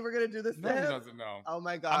know that you were going to do this. No, he doesn't know. Oh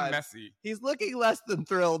my God. I'm messy. He's looking less than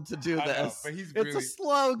thrilled to do this. Know, but it's a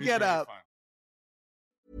slow get up. Fun.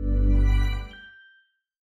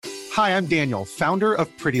 Hi, I'm Daniel, founder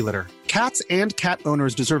of Pretty Litter. Cats and cat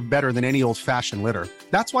owners deserve better than any old-fashioned litter.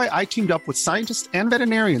 That's why I teamed up with scientists and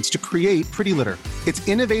veterinarians to create Pretty Litter. Its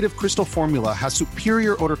innovative crystal formula has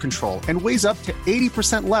superior odor control and weighs up to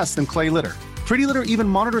 80% less than clay litter. Pretty Litter even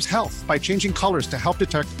monitors health by changing colors to help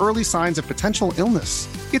detect early signs of potential illness.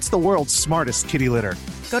 It's the world's smartest kitty litter.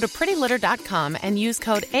 Go to prettylitter.com and use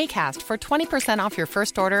code ACAST for 20% off your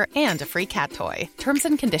first order and a free cat toy. Terms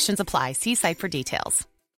and conditions apply. See site for details.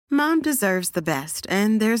 Mom deserves the best,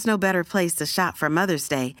 and there's no better place to shop for Mother's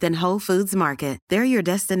Day than Whole Foods Market. They're your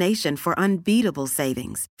destination for unbeatable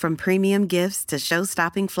savings, from premium gifts to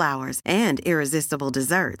show-stopping flowers and irresistible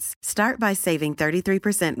desserts. Start by saving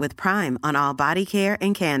 33% with Prime on all body care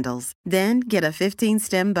and candles. Then get a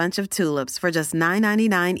 15-stem bunch of tulips for just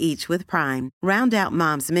 $9.99 each with Prime. Round out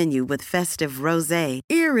Mom's menu with festive rosé,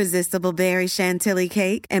 irresistible berry chantilly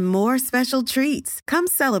cake, and more special treats. Come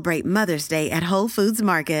celebrate Mother's Day at Whole Foods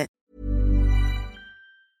Market.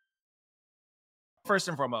 First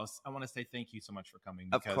and foremost, I want to say thank you so much for coming,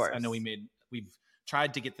 because I know we've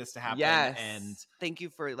tried to get this to happen. Yes. And thank you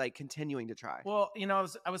for continuing to try. Well,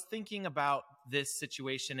 I was thinking about this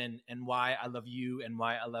situation and why I love you and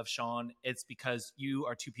why I love Sean. It's because you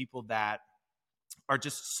are two people that are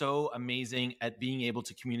just so amazing at being able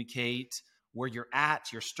to communicate where you're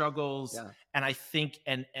at, your struggles, and I think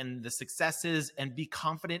and the successes, and be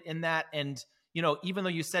confident in that. And even though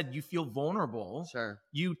you said you feel vulnerable,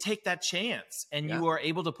 you take that chance and you are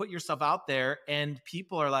able to put yourself out there, and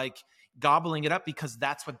people are like gobbling it up because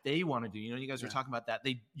that's what they want to do. You guys were talking about that.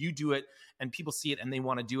 You do it and people see it and they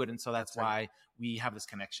want to do it. And so that's why we have this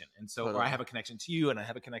connection. And so or I have a connection to you and I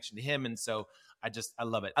have a connection to him. And so I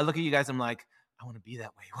love it. I look at you guys, I'm like, I want to be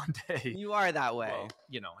that way one day. You are that way.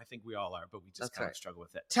 Well, I think we all are, but we just kind of struggle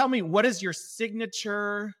with it. Tell me, what is your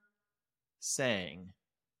signature saying?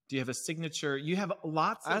 Do you have a signature? You have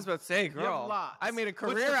lots of... I was about to say, girl, I made a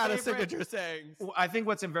career out of signature sayings. I think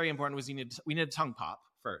what's very important was we need a tongue pop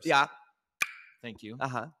first. Yeah. Thank you.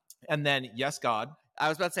 Uh-huh. And then, yes, God. I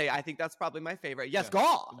was about to say, I think that's probably my favorite. Yes,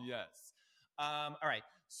 God. Yes. All right.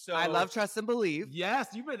 So I love, trust, and believe. Yes,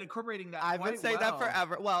 you've been incorporating that. I've been saying that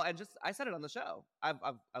forever. Well, and I said it on the show. I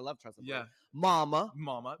love, trust, and believe.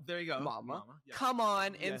 Mama. There you go. Mama. Yes. Come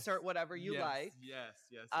on, insert whatever you like.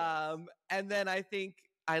 Yes. And then I think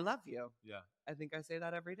I love you. Yeah. I think I say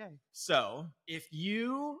that every day. So if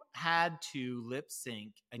you had to lip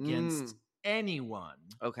sync against anyone,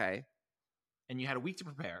 okay, and you had a week to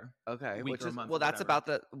prepare, okay, week which or a is month, well, or that's whatever. about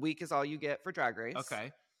the week is all you get for Drag Race.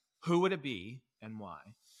 Okay, who would it be and why?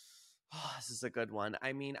 Oh, this is a good one.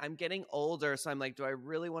 I mean, I'm getting older, so I'm like, do I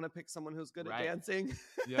really want to pick someone who's good at dancing?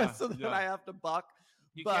 Yeah, so that I have to buck.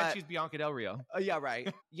 You can't choose Bianca Del Rio. Yeah,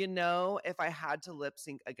 right. If I had to lip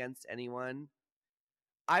sync against anyone,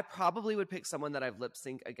 I probably would pick someone that I've lip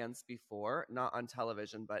synced against before, not on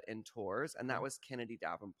television, but in tours, and that was Kennedy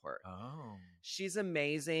Davenport. Oh. She's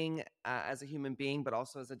amazing as a human being, but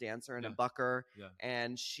also as a dancer and a bucker. Yeah.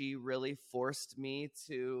 And she really forced me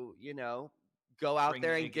to, go out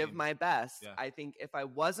there and give my best. Yeah. I think if I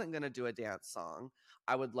wasn't going to do a dance song,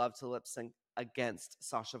 I would love to lip sync against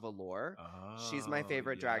Sasha Velour. She's my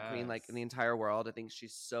favorite drag queen, like in the entire world. I think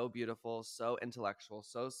she's so beautiful, so intellectual,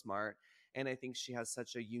 so smart. And I think she has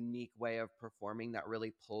such a unique way of performing that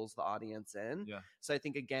really pulls the audience in. Yeah. So I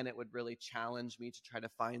think, again, it would really challenge me to try to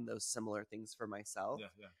find those similar things for myself. Yeah,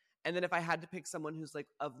 yeah. And then if I had to pick someone who's like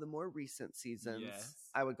of the more recent seasons,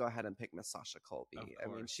 I would go ahead and pick Miss Sasha Colby. I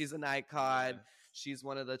mean, she's an icon. Yes. She's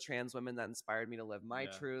one of the trans women that inspired me to live my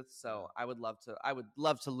truth. So I would love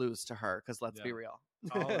to lose to her, because let's be real.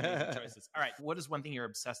 All amazing choices. All right. What is one thing you're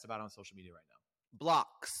obsessed about on social media right now?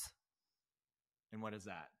 Blocks. And what is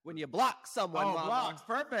that? When you block someone, Oh, Mama. blocks.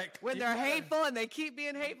 Perfect. When they're hateful and they keep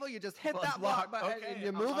being hateful, you just hit that block button and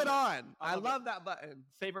you move it on. I love that button.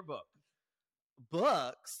 Favorite book?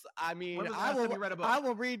 Books. I mean, When was the last time you read a book? I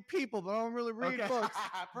will read people, but I don't really read books.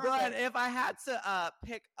 But if I had to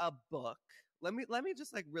pick a book, let me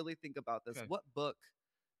just like really think about this. Okay. What book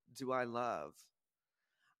do I love?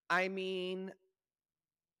 I mean,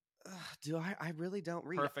 I really don't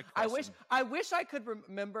read. Perfect I question. wish I could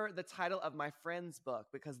remember the title of my friend's book,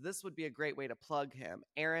 because this would be a great way to plug him.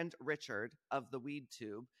 Aaron Richard of the Weed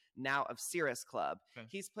Tube, now of Cirrus Club. Okay.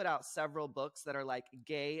 He's put out several books that are like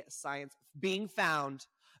gay science. Being Found.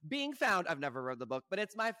 I've never read the book, but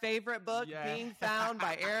it's my favorite book. Yeah. Being Found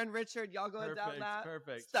by Aaron Richard. Y'all go and down that.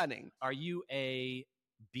 Perfect. Stunning. Are you a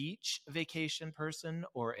beach vacation person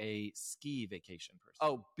or a ski vacation person?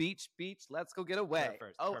 Oh, beach. Let's go get away.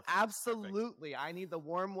 Perfect, Oh, perfect, absolutely. I need the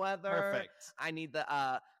warm weather. Perfect. I need the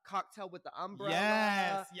cocktail with the umbrella.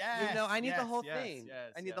 Yes. I need the whole yes, thing.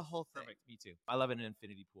 yes, I need the whole thing. Perfect. Me too. I love an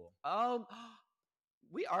infinity pool.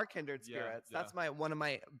 We are kindred Yeah, spirits. yeah. That's one of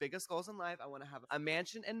my biggest goals in life. I want to have a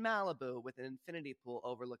mansion in Malibu with an infinity pool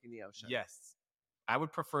overlooking the ocean. Yes. I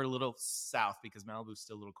would prefer a little south, because Malibu's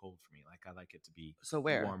still a little cold for me. Like, I like it to be So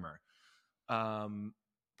where? warmer.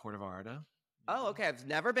 Puerto Vallarta. Oh, okay. I've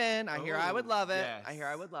never been. I hear I would love it. Yes. I hear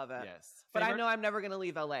I would love it. Yes. But I Favorite- know I'm never going to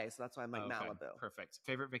leave LA, so that's why I'm like Okay, Malibu. Perfect.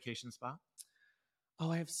 Favorite vacation spot?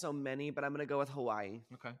 Oh, I have so many, but I'm going to go with Hawaii.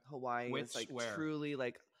 Okay. Hawaii is like Where? truly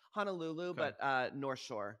like Honolulu, Okay. but North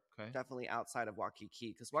Shore. Okay. Definitely outside of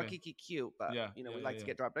Waikiki, because Okay. Waikiki cute, but Yeah, we yeah, like yeah. to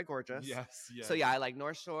get dropped by gorgeous. Yes. So yeah, I like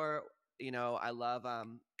North Shore. I love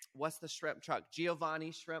what's the shrimp truck?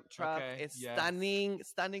 Giovanni Shrimp Truck. Okay, It's yes.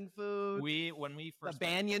 stunning food. When we The first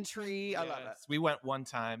banyan tree. I love it. We went one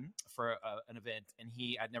time for an event, and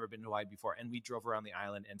I'd never been to Hawaii before, and we drove around the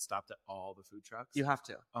island and stopped at all the food trucks. You have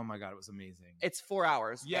to. Oh my God, it was amazing. It's 4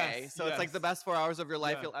 hours. Yes, okay? So it's like yes. the best 4 hours of your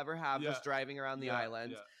life Yeah, you'll ever have, just yeah, driving around the yeah,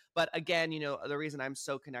 island. yeah. But again, the reason I'm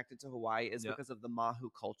so connected to Hawaii is Yeah. because of the Mahu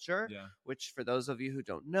culture, Yeah. which for those of you who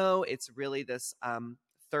don't know, it's really this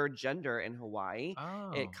third gender in Hawaii.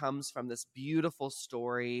 Oh. It comes from this beautiful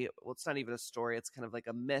story. Well, it's not even a story. It's kind of like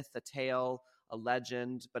a myth, a tale, a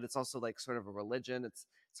legend, but it's also like sort of a religion. It's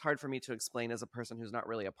hard for me to explain as a person who's not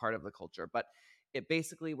really a part of the culture, but it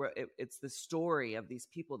basically it's the story of these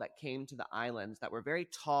people that came to the islands that were very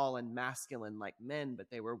tall and masculine like men, but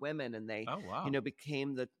they were women, and they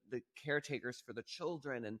became the caretakers for the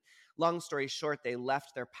children. And long story short, they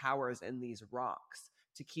left their powers in these rocks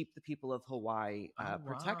to keep the people of Hawaii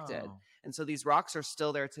protected. Wow. And so these rocks are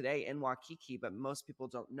still there today in Waikiki, but most people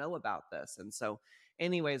don't know about this. And so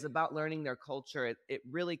anyways, about learning their culture, it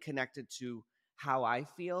really connected to how I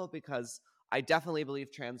feel, because I definitely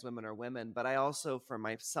believe trans women are women, but I also, for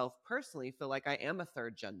myself personally, feel like I am a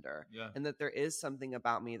third gender, and that there is something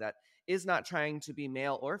about me that is not trying to be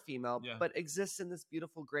male or female, but exists in this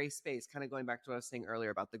beautiful gray space, kind of going back to what I was saying earlier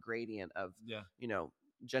about the gradient of,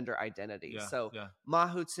 gender identity.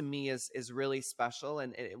 Mahu to me is really special,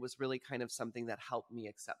 and it was really kind of something that helped me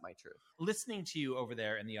accept my truth. Listening to you over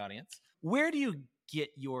there in the audience, where do you get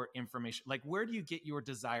your information? Like, where do you get your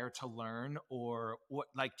desire to learn, or what?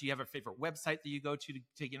 Like, do you have a favorite website that you go to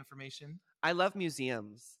get information? I love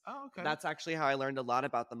museums. Oh, okay. That's actually how I learned a lot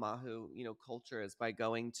about the Mahu, culture, is by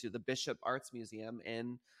going to the Bishop Arts Museum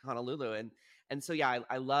in Honolulu. And so, yeah,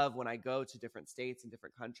 I love when I go to different states and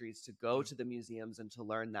different countries to go to the museums and to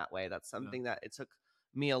learn that way. That's something that it took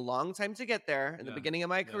me a long time to get there. In the beginning of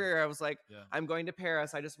my career, I was like, I'm going to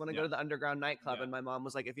Paris. I just want to go to the underground nightclub. And my mom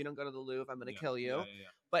was like, if you don't go to the Louvre, I'm going to kill you.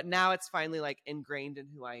 But now it's finally like ingrained in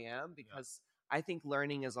who I am, because I think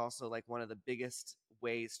learning is also like one of the biggest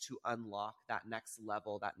ways to unlock that next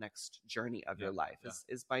level, that next journey of your life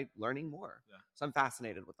is by learning more. So I'm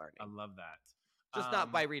fascinated with learning. I love that. Just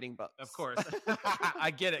not by reading books. Of course.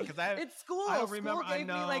 I get it. Because it's school. I remember, School gave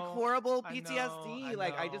me like horrible PTSD.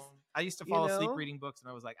 I used to fall asleep reading books, and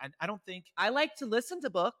I was like, I don't think. I like to listen to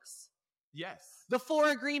books. Yes. The Four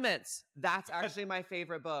Agreements. That's actually my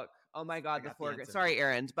favorite book. Oh my God, The Four Agreements. Sorry,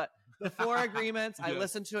 Aaron, but The Four Agreements. I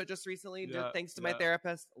listened to it just recently, thanks to my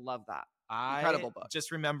therapist. Love that. Incredible book. Just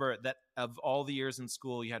remember that of all the years in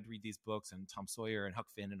school, you had to read these books and Tom Sawyer and Huck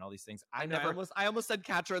Finn and all these things. I almost said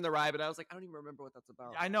Catcher in the Rye, but I was like, I don't even remember what that's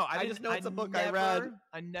about. I know. I just know it's a book I read.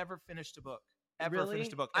 I never finished a book.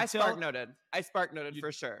 Finished a book. I spark noted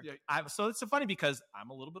for sure. So it's so funny because I'm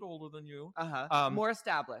a little bit older than you. More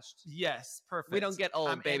established. Yes, perfect. We don't get old,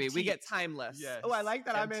 I'm baby. Antique. We get timeless. Yes. Oh, I like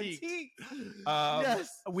that. Antique. I'm antique. Yes.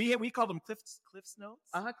 We called them Cliff's Notes.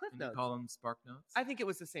 Cliff Notes. You call them Spark Notes. I think it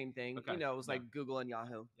was the same thing. Okay. You know, it was like Google and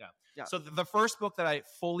Yahoo. Yeah. So the first book that I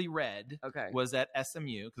fully read was at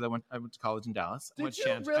SMU, because I went to college in Dallas. Did you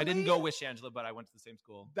really? I didn't go with Shangela, but I went to the same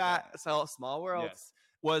school. So small world. Yes.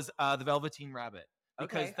 Was The Velveteen Rabbit.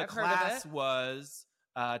 Because the class was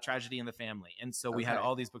Tragedy in the Family. And so we had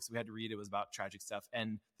all these books we had to read. It was about tragic stuff.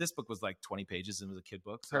 And this book was like 20 pages and it was a kid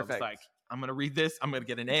book. So I was like, I'm going to read this. I'm going to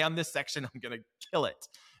get an A on this section. I'm going to kill it.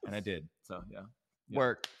 And I did. So,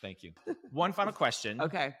 Work. Thank you. One final question.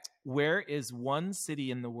 Okay. Where is one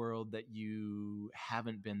city in the world that you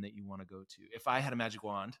haven't been that you want to go to? If I had a magic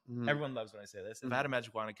wand, everyone loves when I say this. If I had a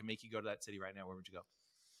magic wand, I could make you go to that city right now. Where would you go?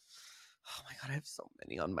 Oh my God, I have so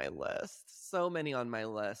many on my list.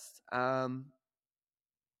 I'm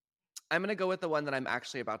going to go with the one that I'm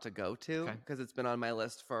actually about to go to because it's been on my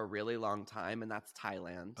list for a really long time, and that's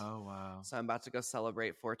Thailand. Oh, wow. So I'm about to go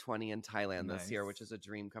celebrate 420 in Thailand this year, which is a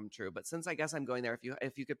dream come true. But since I guess I'm going there,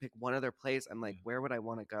 if you could pick one other place, I'm like, where would I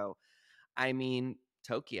want to go? I mean,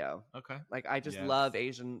 Tokyo. Okay. Like, I just love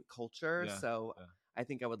Asian culture, so I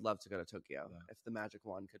think I would love to go to Tokyo if the magic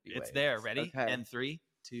wand could be It's waved. there. Ready? Okay. And 3,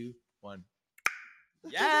 2, 1.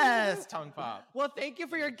 Yes, tongue pop. Well, thank you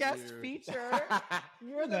for your guest feature.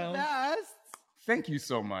 You're the best. Thank you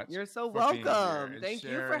so much. You're so welcome. Thank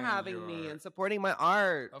you for having me and supporting my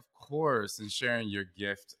art. Of course, and sharing your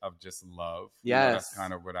gift of just love. Yes. You know, that's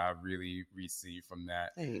kind of what I really received from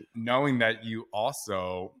that. Thanks. Knowing that you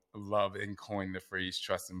also love and coined the phrase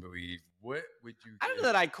trust and believe, what would you I don't know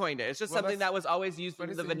that I coined it. It's just something that was always used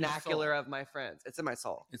in the vernacular of my friends. It's in my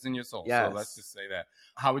soul. It's in your soul. Yes. So let's just say that.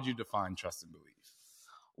 How would you define trust and believe?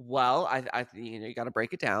 Well, I you got to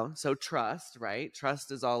break it down. So trust, right?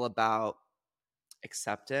 Trust is all about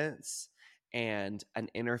acceptance and an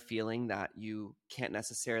inner feeling that you can't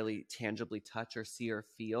necessarily tangibly touch or see or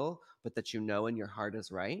feel, but that you know in your heart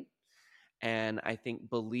is right. And I think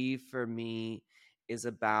believe for me is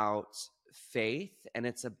about faith, and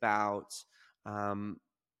it's about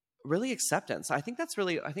really acceptance. I think that's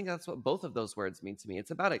what both of those words mean to me.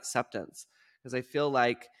 It's about acceptance, because I feel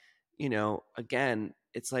like, you know, again,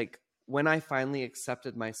 it's like when I finally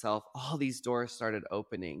accepted myself, all these doors started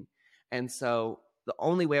opening. And so the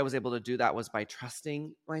only way I was able to do that was by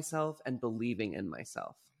trusting myself and believing in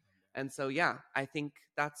myself. And so, yeah, I think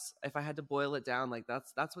that's, if I had to boil it down, like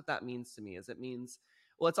that's what that means to me. Is it means,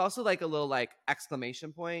 well, it's also like a little like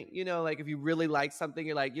exclamation point, you know, like if you really like something,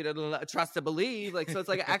 you're like, you know, trust to believe, like, so it's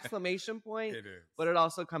like an exclamation point. It is. But it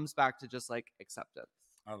also comes back to just like acceptance.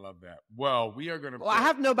 I love that. Well, we are going to... Well, I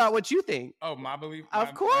have to know about what you think. Oh, my belief?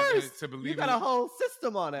 Of course. To believe you got a whole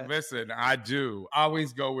system on it. Listen, I do. I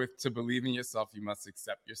always go with, to believe in yourself, you must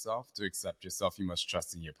accept yourself. To accept yourself, you must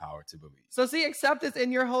trust in your power to believe. So see, accept is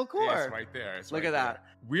in your whole core. Yeah, it's right there. Look at that.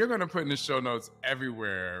 We are going to put in the show notes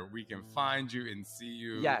everywhere we can find you and see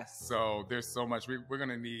you. Yes. So there's so much. We're going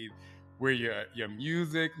to need... where your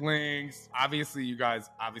music links. Obviously, you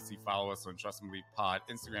guys follow us on Trust and Believe Pod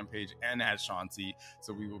Instagram page and at Shanti.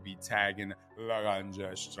 So we will be tagging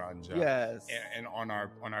Laganja Estranja. Yes. And on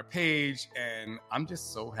our page. And I'm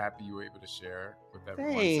just so happy you were able to share with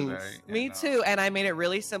everyone today. Me too. And I made it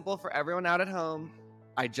really simple for everyone out at home.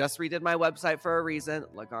 I just redid my website for a reason,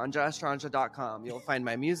 laganjaestranja.com. You'll find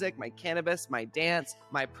my music, my cannabis, my dance,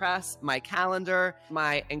 my press, my calendar,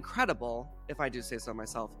 my incredible, if I do say so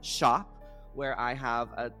myself, shop, where I have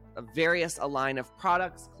a line of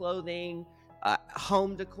products, clothing,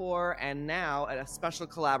 home decor, and now a special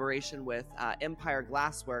collaboration with Empire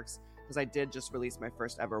Glassworks because I did just release my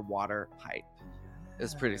first ever water pipe.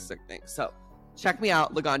 It's a pretty sick thing. So check me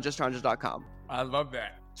out, laganjaestranja.com. I love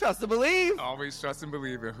that. Trust and believe. Always trust and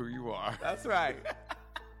believe in who you are. That's right.